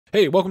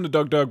Hey, welcome to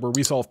DougDoug, where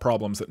we solve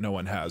problems that no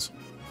one has.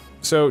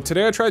 So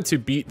today I tried to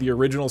beat the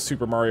original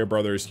Super Mario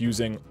Bros.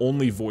 Using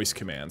only voice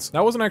commands. Now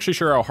I wasn't actually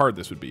sure how hard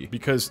this would be,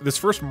 because this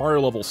first Mario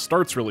level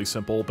starts really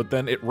simple, but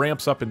then it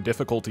ramps up in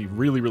difficulty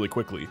really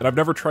quickly. And I've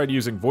never tried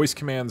using voice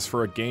commands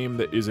for a game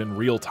that is in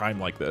real time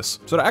like this.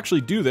 So to actually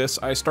do this,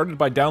 I started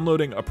by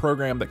downloading a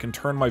program that can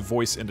turn my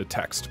voice into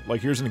text. Like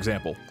here's an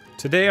example.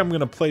 Today I'm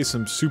gonna play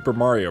some Super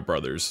Mario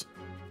Bros.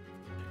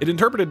 It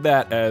interpreted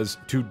that as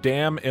to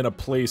damn in a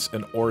place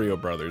an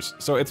Oreo Brothers.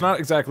 So it's not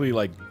exactly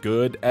like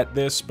good at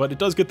this, but it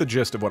does get the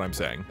gist of what I'm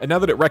saying. And now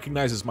that it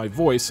recognizes my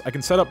voice, I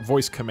can set up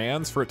voice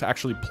commands for it to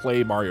actually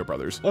play Mario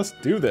Brothers. Let's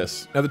do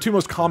this. Now the two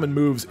most common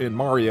moves in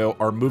Mario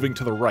are moving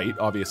to the right,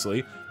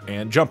 obviously,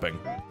 and jumping.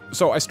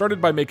 So I started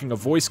by making a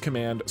voice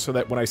command so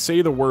that when I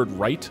say the word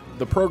right,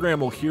 the program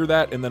will hear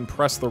that and then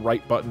press the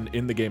right button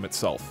in the game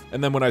itself.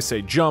 And then when I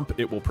say jump,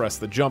 it will press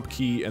the jump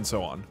key and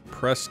so on.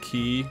 Press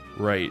key,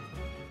 right.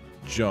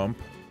 Jump,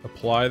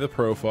 apply the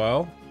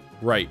profile,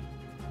 right,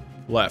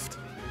 left,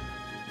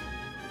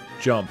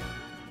 jump.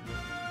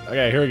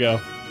 Okay, here we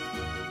go.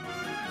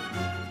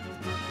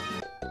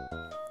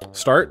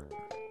 Start,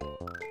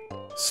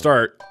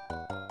 start,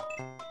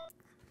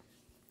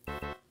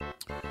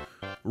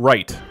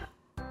 right,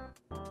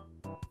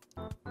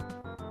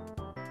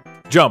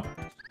 jump.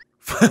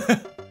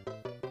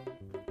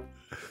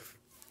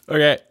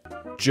 Okay,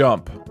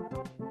 jump.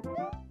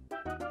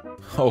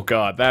 Oh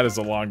god, that is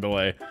a long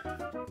delay.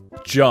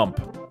 Jump.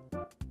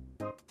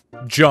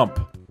 Jump.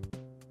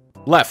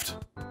 Left.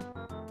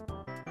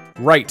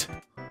 Right.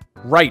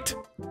 Right.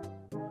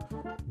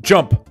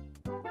 Jump.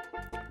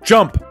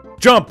 Jump.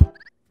 Jump.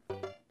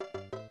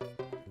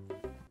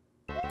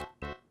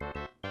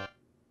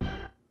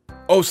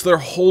 Oh, so they're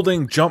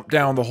holding jump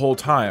down the whole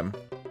time.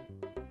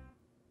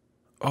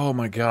 Oh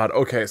my god.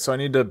 Okay, so I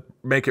need to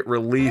make it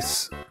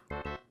release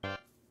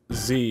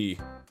Z.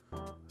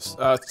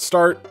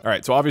 Start.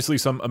 Alright, so obviously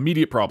some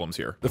immediate problems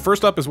here. The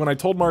first up is when I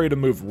told Mario to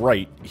move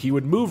right, he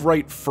would move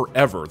right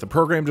forever. The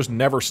program just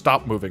never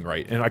stopped moving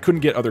right, and I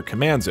couldn't get other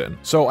commands in.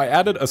 So I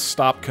added a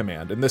stop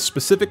command, and this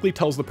specifically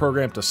tells the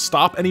program to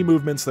stop any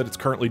movements that it's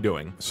currently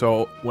doing.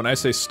 So when I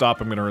say stop,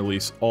 I'm gonna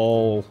release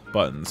all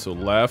buttons. So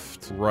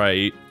left,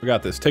 right. We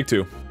got this. Take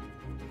two.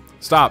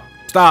 Stop.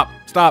 Stop.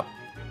 Stop.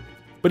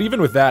 But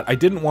even with that, I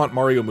didn't want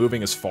Mario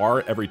moving as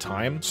far every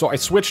time, so I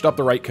switched up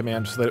the right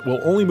command so that it will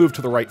only move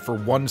to the right for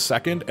 1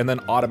 second and then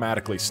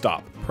automatically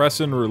stop.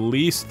 Press and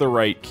release the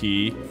right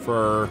key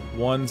for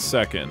 1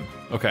 second.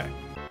 Okay.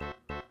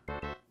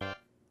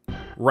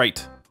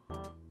 Right.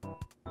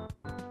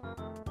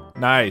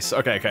 Nice.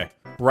 Okay, okay.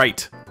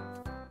 Right.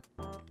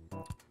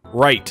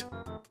 Right.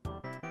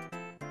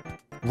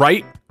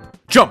 Right.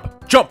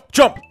 Jump! Jump!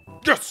 Jump!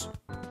 Yes!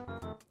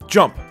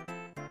 Jump.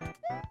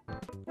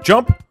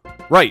 Jump.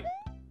 Right.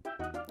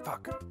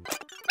 Fuck.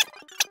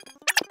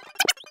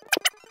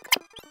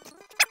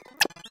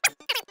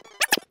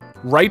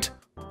 Right,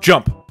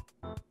 jump.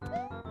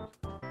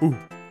 Ooh,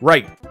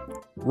 right,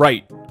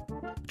 right,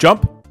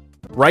 jump,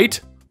 right,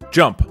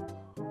 jump.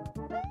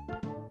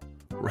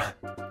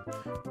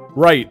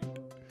 Right,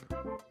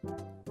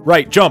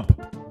 right, jump.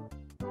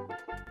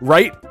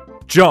 Right,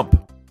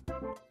 jump.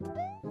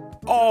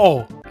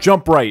 Oh,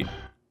 jump right,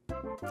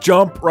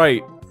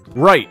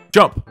 right,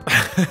 jump.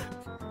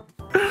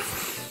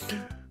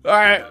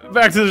 Alright,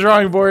 back to the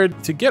drawing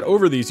board. To get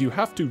over these, you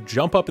have to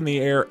jump up in the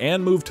air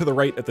and move to the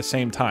right at the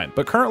same time.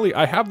 But currently,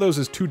 I have those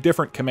as two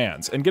different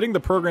commands, and getting the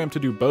program to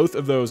do both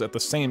of those at the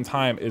same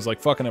time is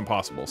like fucking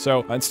impossible.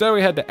 So instead,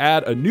 we had to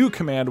add a new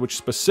command which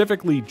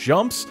specifically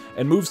jumps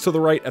and moves to the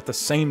right at the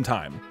same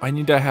time. I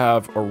need to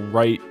have a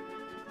right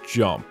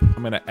jump.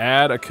 I'm gonna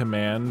add a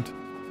command,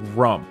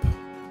 rump.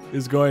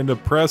 Is going to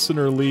press and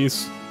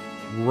release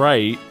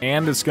right,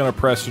 and it's gonna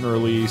press and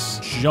release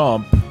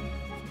jump,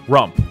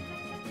 rump.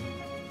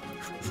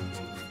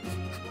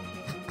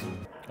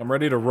 I'm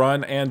ready to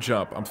run and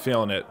jump. I'm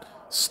feeling it.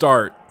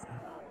 Start.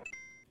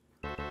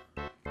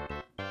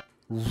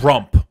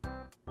 Rump.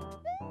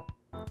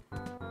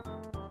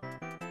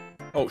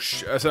 Oh,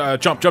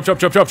 jump, jump, jump, jump,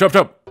 jump, jump,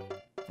 jump.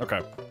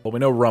 Okay. Well, we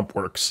know rump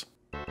works.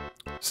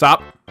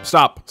 Stop,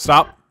 stop,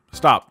 stop,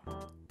 stop.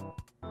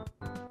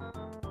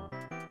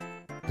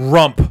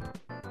 Rump.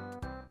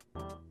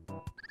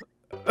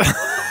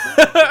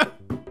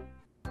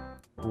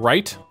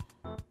 Right.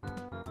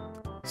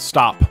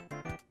 Stop.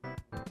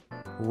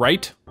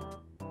 Right.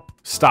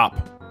 Stop.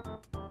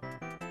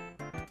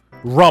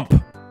 Rump.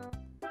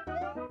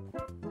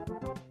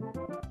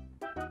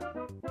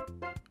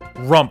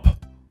 Rump.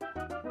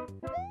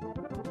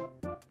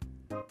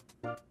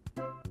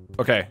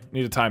 Okay,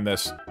 need to time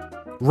this.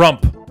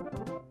 Rump.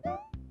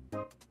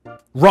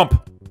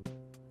 Rump.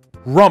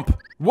 Rump.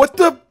 What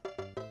the?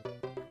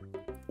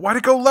 Why'd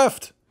it go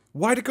left?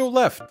 Why'd it go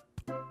left?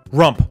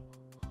 Rump.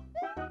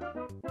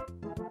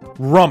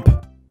 Rump.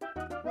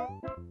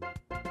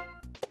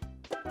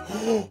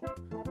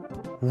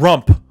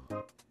 Rump.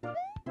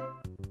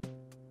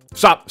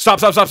 Stop, stop,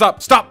 stop, stop,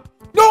 stop, stop!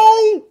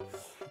 No!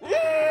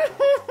 I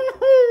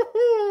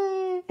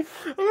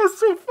was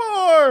so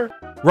far!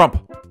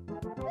 Rump.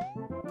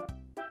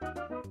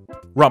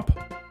 Rump.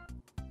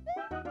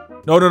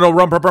 No, no, no,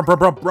 rump, rump, rump,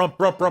 rump, rump, rump,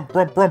 rump, rump,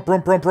 rump, rump,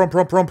 rump, rump, rump,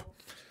 rump, rump.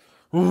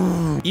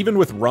 Even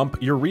with Rump,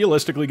 you're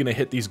realistically going to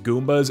hit these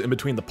Goombas in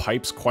between the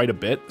pipes quite a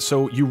bit,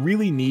 so you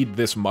really need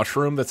this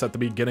mushroom that's at the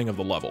beginning of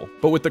the level.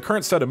 But with the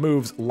current set of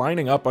moves,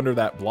 lining up under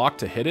that block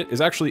to hit it is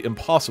actually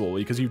impossible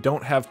because you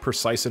don't have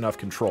precise enough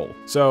control.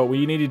 So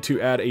we needed to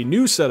add a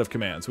new set of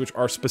commands, which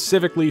are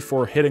specifically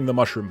for hitting the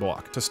mushroom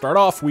block. To start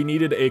off, we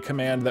needed a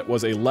command that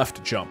was a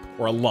left jump,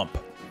 or a lump.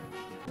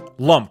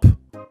 Lump.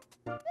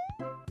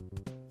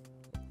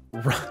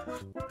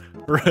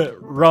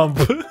 Rump.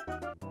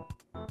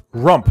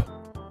 Rump.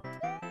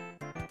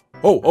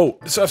 Oh,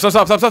 stop, stop,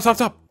 stop, stop, stop, stop,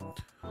 stop.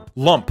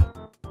 Lump.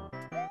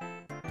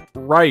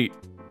 Right.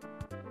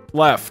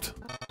 Left.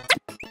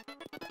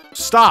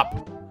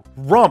 Stop.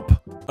 Rump.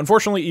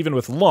 Unfortunately, even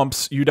with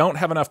lumps, you don't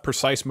have enough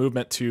precise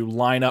movement to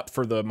line up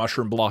for the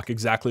mushroom block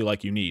exactly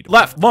like you need.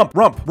 Left, lump,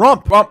 rump,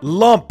 rump, rump,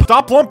 lump.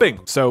 Stop lumping.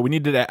 So we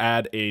needed to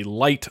add a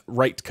light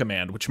right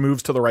command, which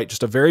moves to the right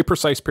just a very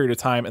precise period of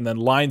time and then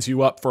lines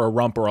you up for a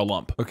rump or a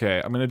lump. Okay,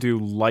 I'm gonna do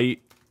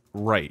light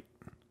right.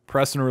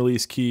 Press and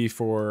release key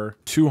for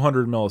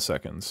 200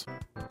 milliseconds.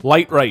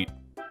 Light right.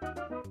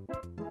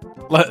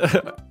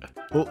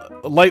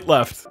 Light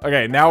left.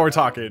 Okay, now we're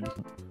talking.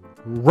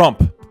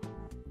 Rump.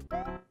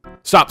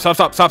 Stop, stop,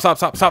 stop, stop, stop,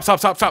 stop, stop, stop,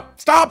 stop, stop,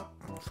 stop!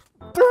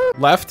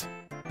 Left.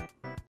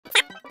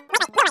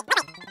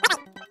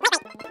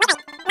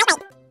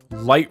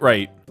 Light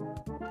right.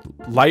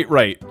 Light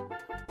right.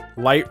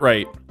 Light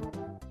right.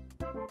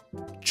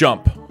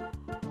 Jump.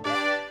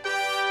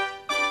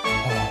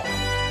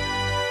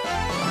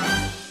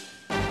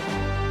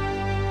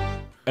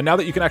 And now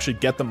that you can actually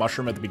get the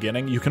mushroom at the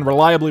beginning, you can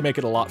reliably make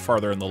it a lot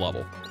farther in the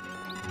level.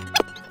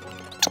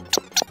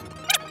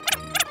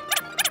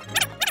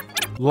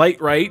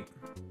 Light right.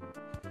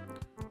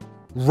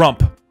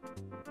 Rump.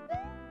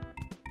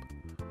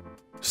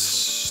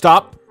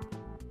 Stop.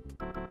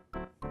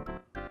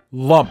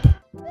 Lump.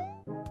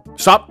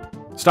 Stop.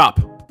 Stop.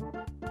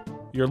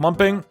 You're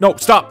lumping. No,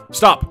 stop.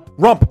 Stop.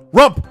 Rump.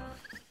 Rump.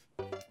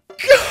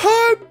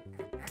 God,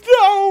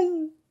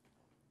 no.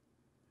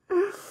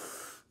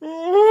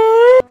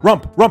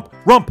 Rump, rump,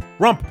 rump,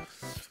 rump.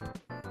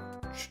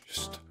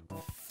 Just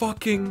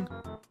fucking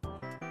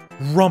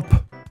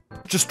rump.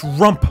 Just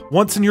rump.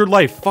 Once in your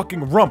life.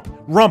 Fucking rump,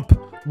 rump,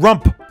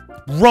 rump,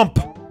 rump.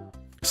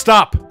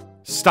 Stop.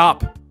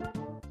 Stop.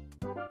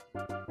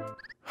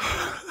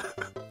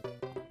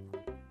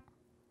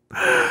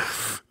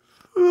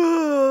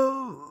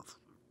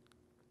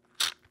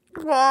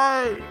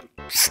 Why?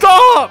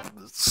 Stop!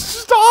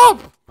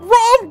 Stop!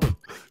 Rump!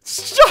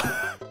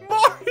 Stop!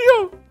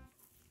 Mario!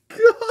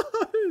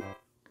 God!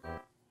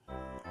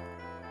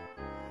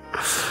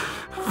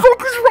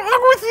 What is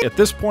wrong with you? At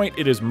this point,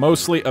 it is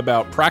mostly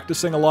about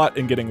practicing a lot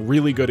and getting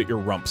really good at your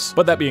rumps.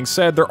 But that being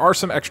said, there are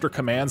some extra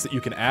commands that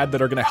you can add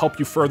that are going to help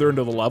you further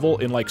into the level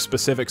in like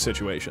specific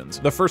situations.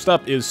 The first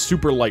up is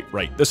super light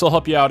right. This will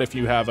help you out if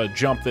you have a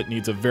jump that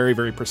needs a very,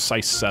 very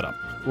precise setup.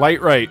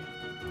 Light right.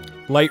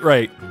 Light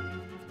right.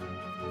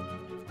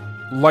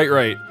 Light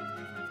right.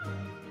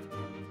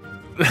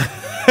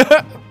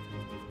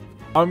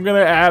 I'm gonna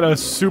add a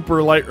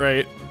super light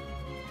right.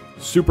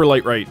 Super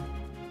light right.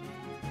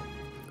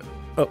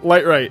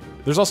 Light right.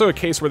 There's also a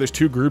case where there's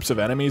two groups of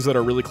enemies that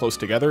are really close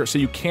together, so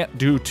you can't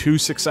do two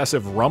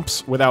successive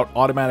rumps without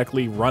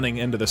automatically running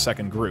into the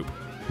second group.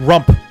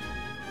 Rump.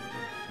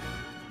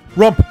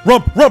 Rump,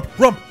 rump, rump,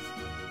 rump.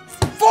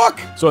 Fuck!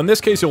 So in this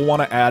case, you'll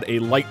want to add a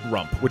light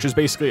rump, which is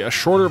basically a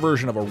shorter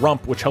version of a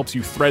rump, which helps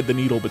you thread the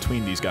needle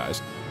between these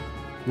guys.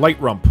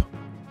 Light rump.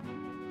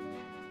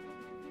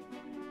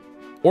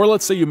 Or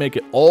let's say you make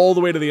it all the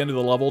way to the end of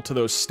the level to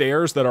those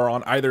stairs that are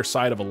on either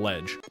side of a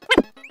ledge.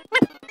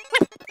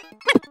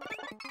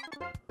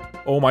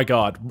 Oh my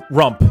god.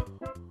 Rump.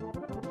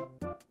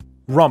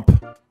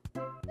 Rump.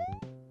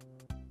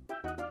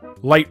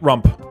 Light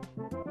rump.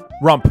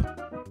 Rump.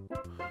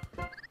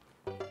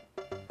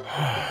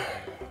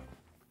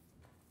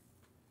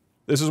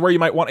 This is where you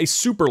might want a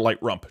super light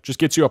rump. Just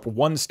gets you up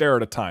one stair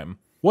at a time.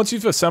 Once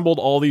you've assembled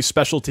all these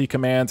specialty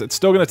commands, it's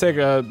still going to take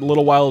a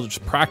little while to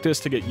just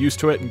practice to get used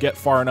to it and get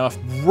far enough.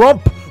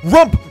 Rump!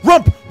 Rump!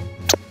 Rump!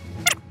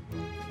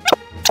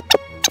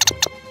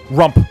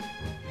 Rump.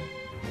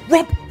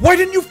 Rump! Why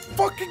didn't you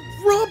fucking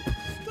rump?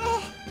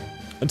 Ah.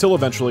 Until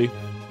eventually,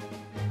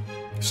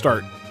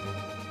 start.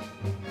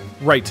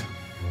 Right.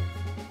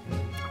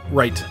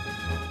 Right.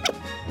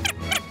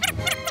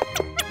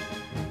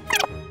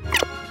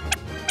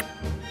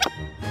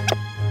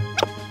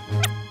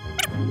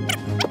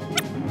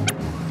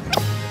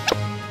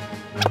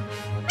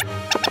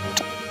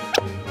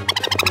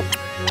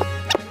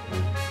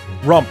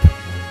 Rump.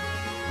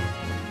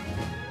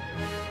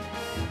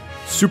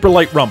 Super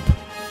light rump.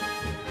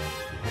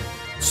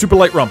 Super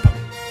light rump.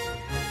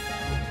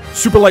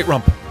 Super light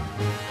rump.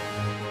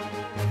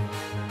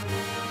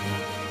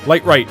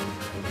 Light right.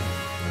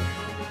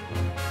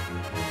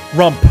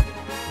 Rump.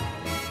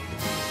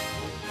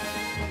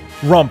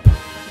 Rump.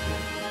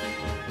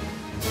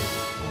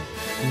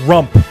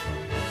 Rump.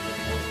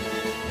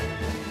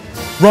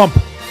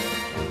 Rump.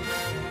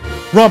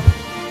 Rump!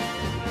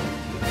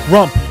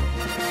 Rump!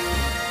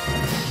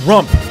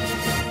 Rump!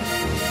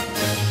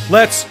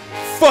 Let's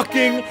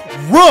fucking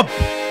rump!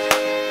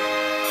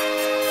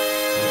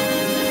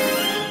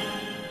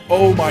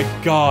 Oh my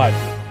god.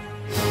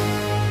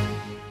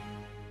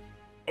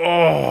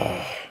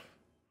 Oh.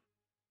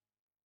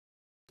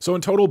 So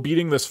in total,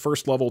 beating this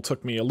first level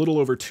took me a little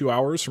over 2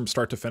 hours from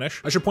start to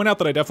finish. I should point out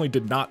that I definitely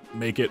did not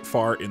make it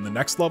far in the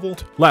next level.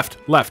 Left,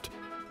 left.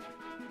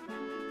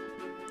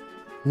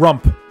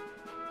 Rump.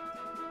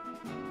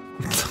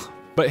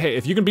 But hey,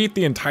 if you can beat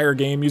the entire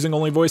game using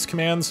only voice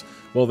commands,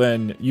 well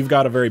then, you've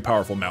got a very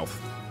powerful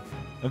mouth.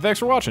 And thanks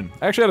for watching.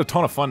 I actually had a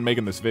ton of fun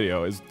making this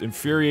video. It's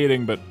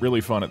infuriating, but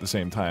really fun at the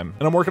same time.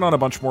 And I'm working on a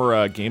bunch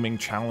more gaming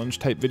challenge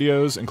type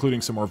videos,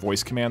 including some more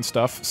voice command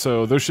stuff,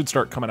 so those should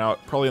start coming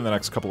out probably in the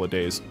next couple of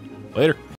days. Later.